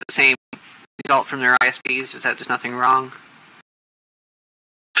get the same result from their ISPs, is that there's nothing wrong.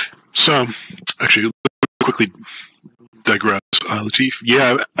 So, actually, quickly digress, Latif.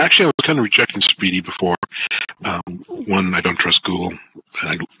 Yeah, actually, I was kind of rejecting Speedy before. One, I don't trust Google, and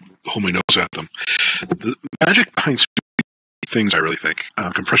I hold my nose at them. The magic behind Speedy things, I really think,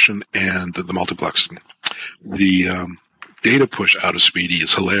 compression and the multiplexing. The data push out of Speedy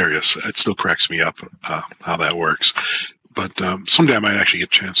is hilarious. It still cracks me up how that works. But someday I might actually get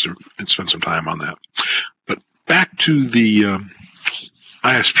a chance to spend some time on that. But back to the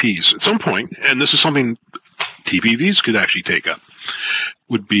ISPs. At some point, and this is something TPVs could actually take up,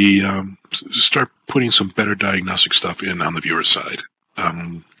 would be start putting some better diagnostic stuff in on the viewer side,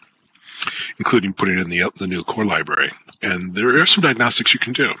 including putting in the new core library. And there are some diagnostics you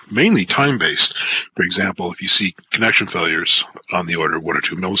can do, mainly time-based. For example, if you see connection failures on the order of 1 or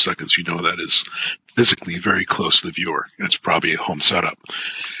 2 milliseconds, you know that is physically very close to the viewer, and it's probably a home setup.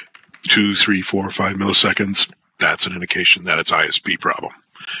 2, 3, 4, 5 milliseconds, that's an indication that it's ISP problem.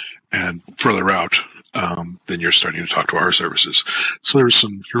 And further out, then you're starting to talk to our services. So there's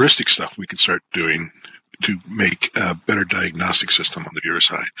some heuristic stuff we can start doing to make a better diagnostic system on the viewer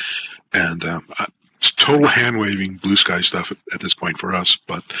side. And it's total hand-waving blue sky stuff at this point for us,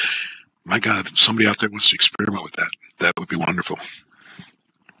 but my God, if somebody out there wants to experiment with that, that would be wonderful.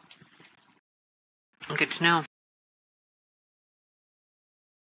 Good to know.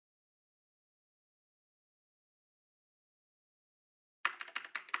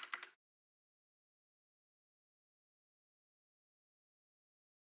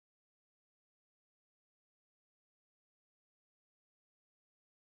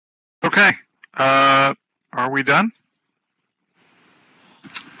 Okay. Are we done?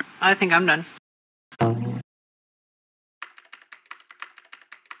 I think I'm done.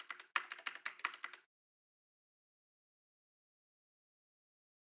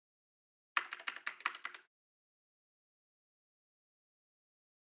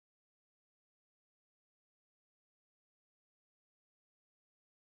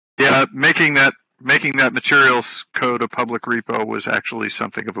 Yeah, making that materials code a public repo was actually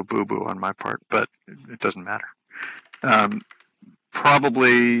something of a boo-boo on my part, but it doesn't matter.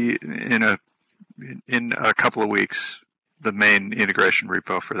 Probably in a couple of weeks, the main integration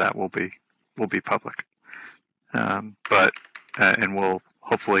repo for that will be public. And we'll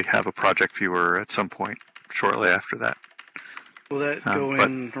hopefully have a project viewer at some point shortly after that. Will that go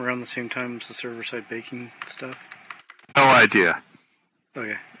in around the same time as the server-side baking stuff? No idea.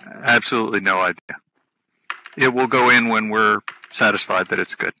 Okay. Absolutely no idea. It will go in when we're satisfied that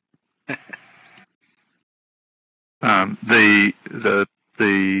it's good.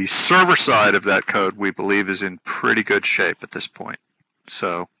 The server side of that code, we believe, is in pretty good shape at this point.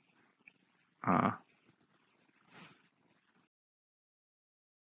 So, I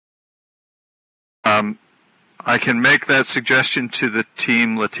can make that suggestion to the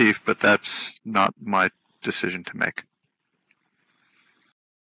team, Latif, but that's not my decision to make.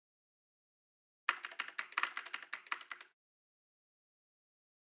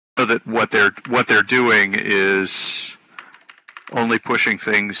 So that what they're doing is only pushing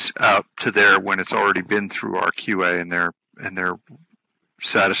things out to there when it's already been through our QA, and they're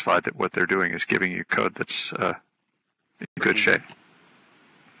satisfied that what they're doing is giving you code that's in good shape.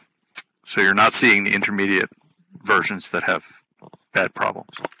 So you're not seeing the intermediate versions that have bad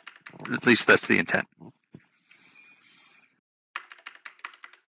problems. At least that's the intent.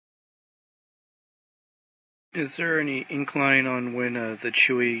 Is there any incline on when the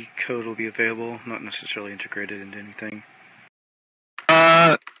Chewy code will be available? Not necessarily integrated into anything.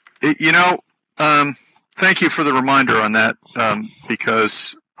 Thank you for the reminder on that,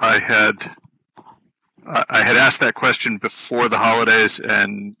 because I had asked that question before the holidays,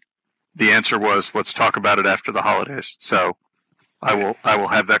 and the answer was, let's talk about it after the holidays. So I will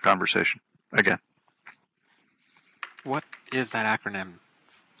have that conversation again. What is that acronym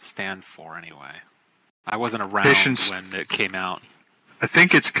stand for anyway? I wasn't around when it came out. I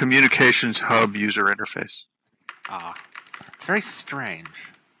think it's Communications Hub User Interface. Ah, it's very strange.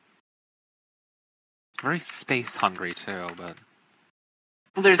 Very space hungry too, but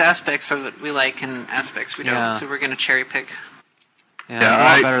well, there's aspects of it we like and aspects we don't, so we're gonna cherry pick. Yeah, it's a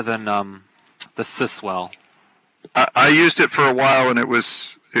lot better than the Syswell. I used it for a while, and I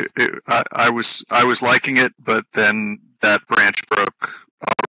was liking it, but then that branch broke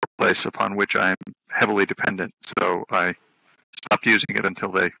a place upon which I'm heavily dependent, so I stopped using it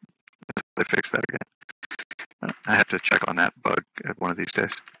until they fix that again. I have to check on that bug at one of these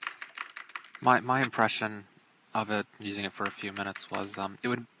days. My impression of it, using it for a few minutes, was it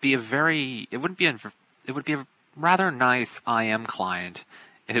would be a rather nice IM client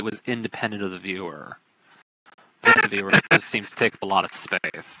if it was independent of the viewer. But the viewer just seems to take up a lot of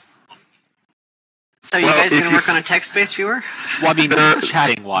space. So you guys going to work on a text-based viewer? Well, I mean,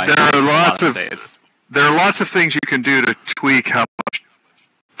 chatting-wise, there are lots of things you can do to tweak how much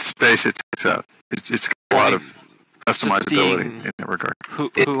space it takes up. It's got a lot of customizability in that regard.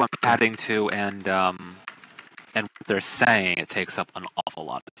 Who I'm chatting to and what they're saying, it takes up an awful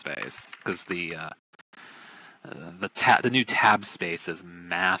lot of space because the new tab space is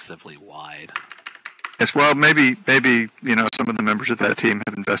massively wide. Yes, well, maybe some of the members of that team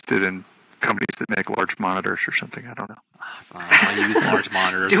have invested in companies that make large monitors or something. I don't know. I use large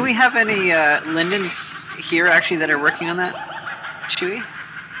monitors. Do we have any Lindens here actually that are working on that, Chewy?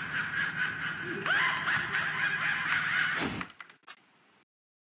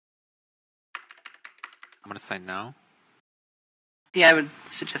 I'm going to say no. Yeah, I would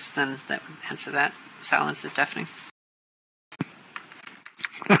suggest then that would answer that. Silence is deafening.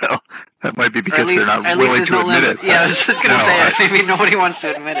 Well, that might be because they're not willing to admit it. Yeah, I was just going to say maybe nobody wants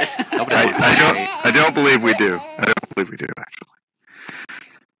to admit it. I don't believe we do. I don't believe we do, actually.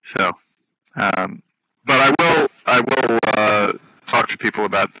 So, but I will talk to people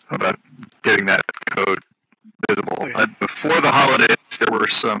about getting that code visible. Okay. Before the holidays, there were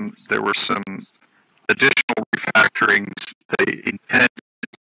some additional refactorings they intended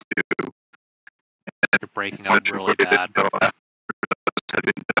to do. You're breaking up really bad. Had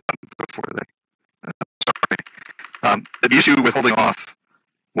been done before they. Sorry. The issue with holding off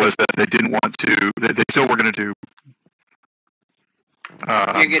was that they didn't want to. They still were going to do.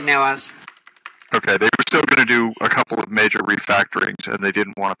 You're good now, Oz. Okay, they were still going to do a couple of major refactorings, and they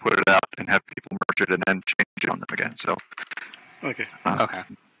didn't want to put it out and have people merge it and then change it on them again. So. Okay. Okay.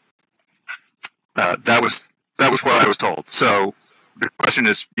 That was what I was told. So the question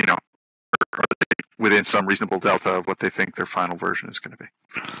is, are they within some reasonable delta of what they think their final version is going to be?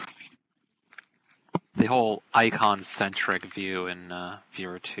 The whole icon-centric view in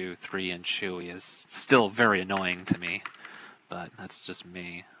Viewer 2, 3, and Chewy is still very annoying to me, but that's just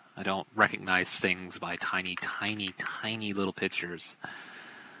me. I don't recognize things by tiny, tiny, tiny little pictures.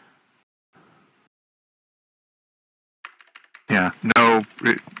 Yeah, no,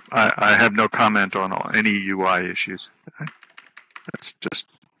 I have no comment on any UI issues. That's just...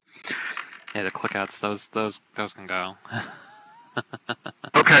 Yeah, the clickouts, those can go.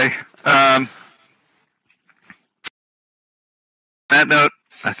 Okay. That note,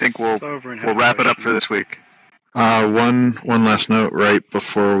 I think we'll wrap it up for this week. One last note right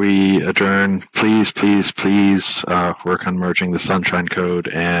before we adjourn. Please work on merging the Sunshine code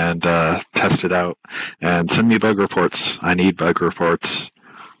and test it out. And send me bug reports. I need bug reports.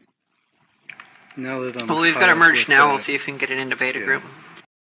 Now that well, we've got it merged now. We'll see if we can get it into beta group.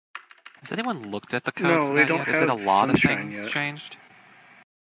 Has anyone looked at the code No, for they that don't yet? Is it a have lot of Sunshine things yet. changed?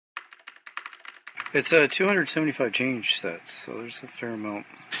 It's 275 change sets, so there's a fair amount.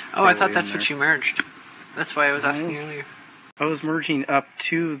 Oh, I thought that's what you merged. That's why I was asking you earlier. I was merging up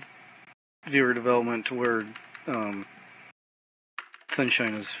to viewer development to where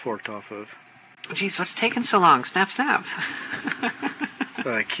Sunshine is forked off of. Jeez, what's taking so long? Snap.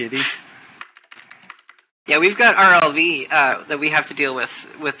 Kitty. Yeah, we've got RLV that we have to deal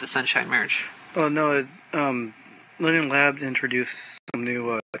with the Sunshine merge. Oh no, Linden Lab introduced some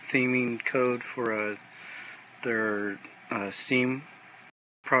new theming code for their Steam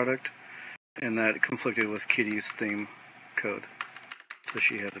product, and that conflicted with Kitty's theme code, so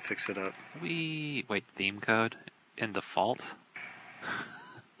she had to fix it up. Wait, theme code in default?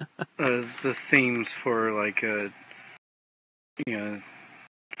 The themes for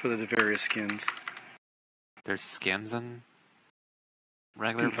for the various skins. There's skins in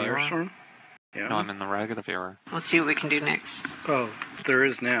regular In viewer? Firestorm? Yeah. No, I'm in the regular viewer. Let's see what we can do next. Oh, there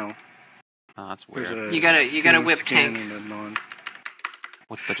is now. Oh, that's There's weird. You gotta whip skin tank. and a non.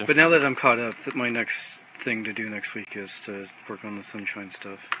 What's the difference? But now that I'm caught up, that my next thing to do next week is to work on the Sunshine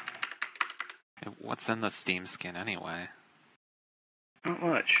stuff. What's in the Steam skin anyway? Not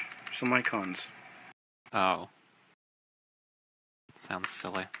much. Some icons. Oh. Sounds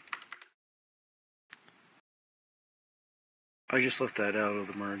silly. I just left that out of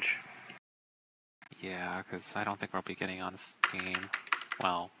the merge. Yeah, because I don't think we'll be getting on Steam.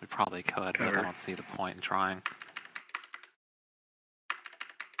 Well, we probably could, but I don't see the point in trying.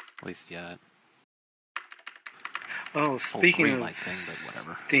 At least yet. Oh, speaking of thing, but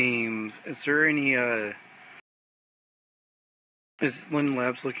whatever. Steam, is there any, is Linden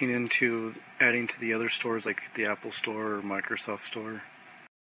Labs looking into adding to the other stores, like the Apple Store or Microsoft Store?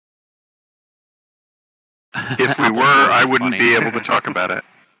 If we were, I wouldn't be able to talk about it.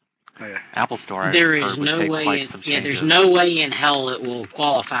 Oh, yeah. Apple Store. There is no way. There's no way in hell it will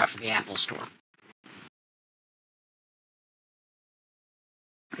qualify for the Apple Store.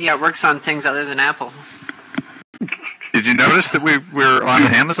 Yeah, it works on things other than Apple. Did you notice that we're on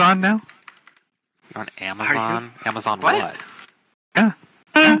Amazon now? You're on Amazon? Amazon what? Yeah.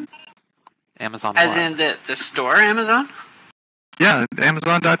 Amazon As what? in the store Amazon? Yeah,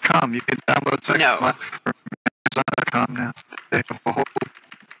 Amazon.com. You can download Second No. Life from Amazon.com now. They have a whole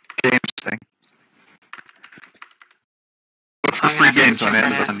games thing. Look for free games on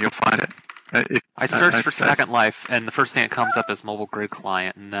Amazon. You'll find it. I searched for Second Life, and the first thing that comes up is Mobile Grid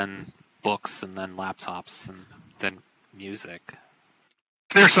Client, and then books, and then laptops, and then music.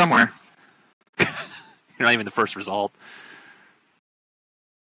 It's there somewhere. You're not even the first result.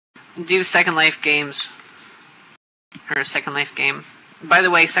 Do Second Life games. Or a Second Life game. By the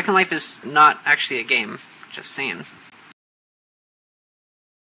way, Second Life is not actually a game. Just saying.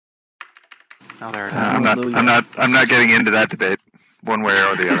 Oh, there it is. I'm not getting into that debate, one way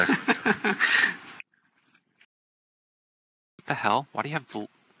or the other. What the hell? Why do you have...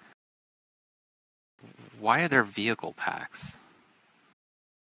 Why are there vehicle packs?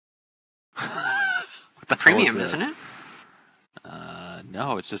 What the Premium, hell is this? isn't it?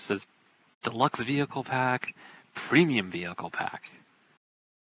 No, it just says Deluxe Vehicle Pack, Premium Vehicle Pack.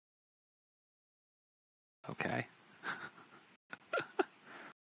 Okay.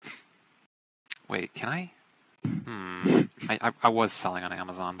 Wait, can I? I was selling on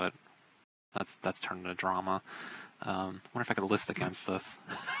Amazon, but that's turned into drama. Wonder if I could list against this.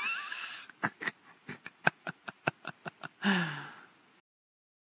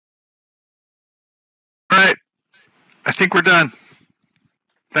 Alright. I think we're done.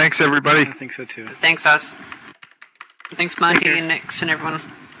 Thanks, everybody. I think so too. Thanks, us. Thanks, Monty and Nix and everyone.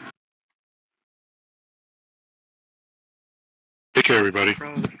 Take care, everybody.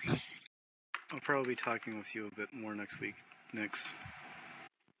 I'll probably be talking with you a bit more next week, Nix.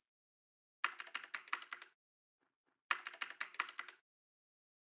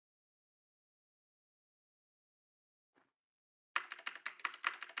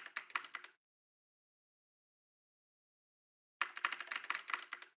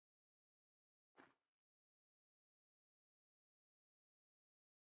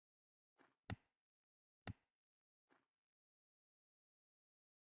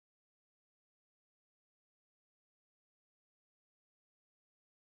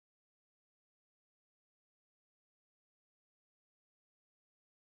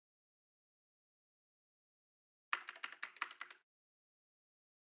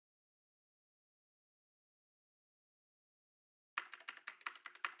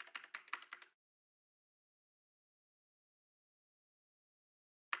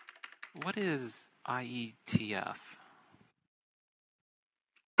 What is IETF?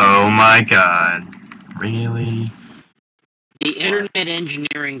 Oh my god. Really? The Internet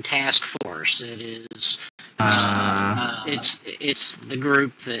Engineering Task Force. It is. It's the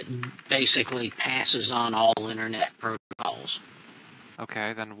group that basically passes on all internet protocols.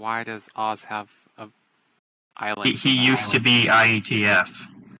 Okay, then why does Oz have a island? He used to be IETF.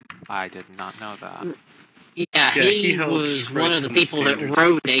 I did not know that. Yeah, he was one of the some people that standards.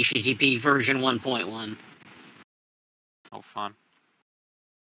 wrote HTTP version 1.1. Oh, fun.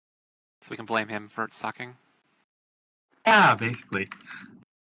 So we can blame him for it sucking? Yeah, basically.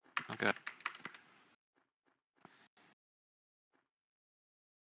 Oh, good.